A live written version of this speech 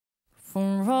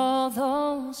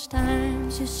those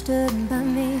times you stood by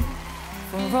me,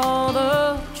 for all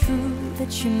the truth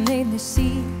that you made me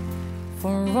see,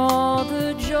 for all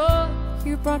the joy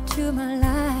you brought to my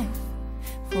life,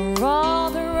 for all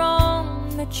the wrong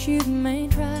that you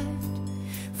made right,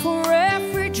 for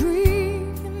every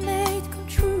dream you made come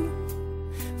true,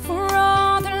 for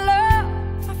all the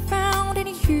love I found in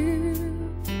you.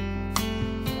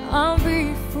 I'll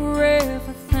be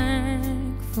forever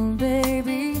thankful,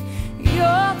 baby.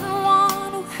 You're the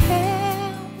one who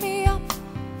held me up,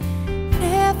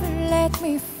 never let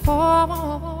me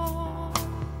fall.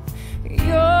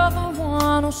 You're the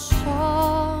one who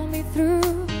saw me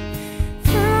through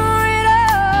it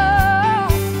all.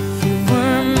 You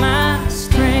were my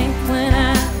strength when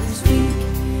I was weak.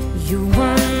 You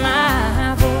were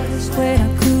my voice when I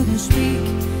couldn't speak.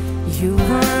 You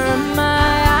were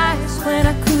my eyes when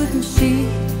I couldn't see.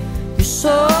 You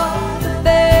saw the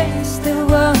best there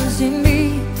was in me,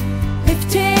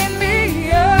 lifting me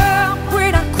up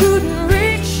when I couldn't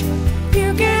reach.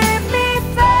 You gave me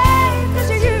faith as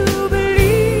you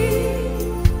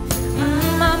believe.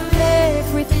 I'm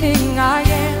everything I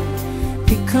am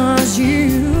because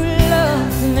you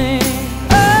love me.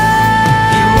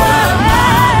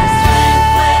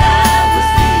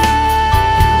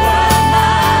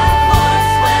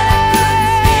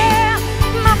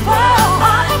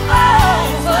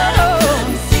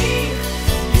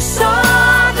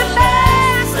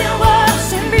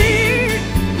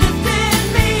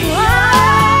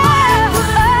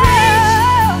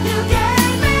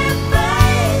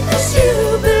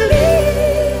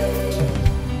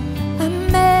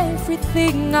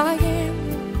 Everything I am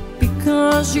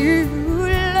because you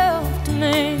loved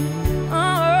me.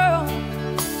 Oh,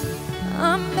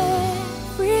 I'm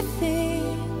everything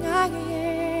I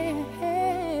am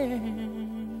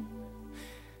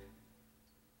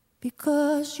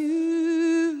because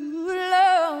you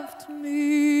loved me.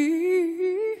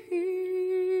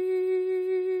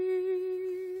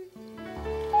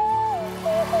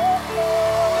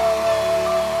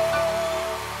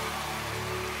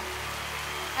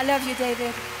 I love you,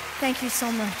 David. Thank you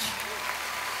so much.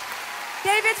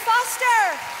 David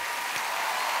Foster.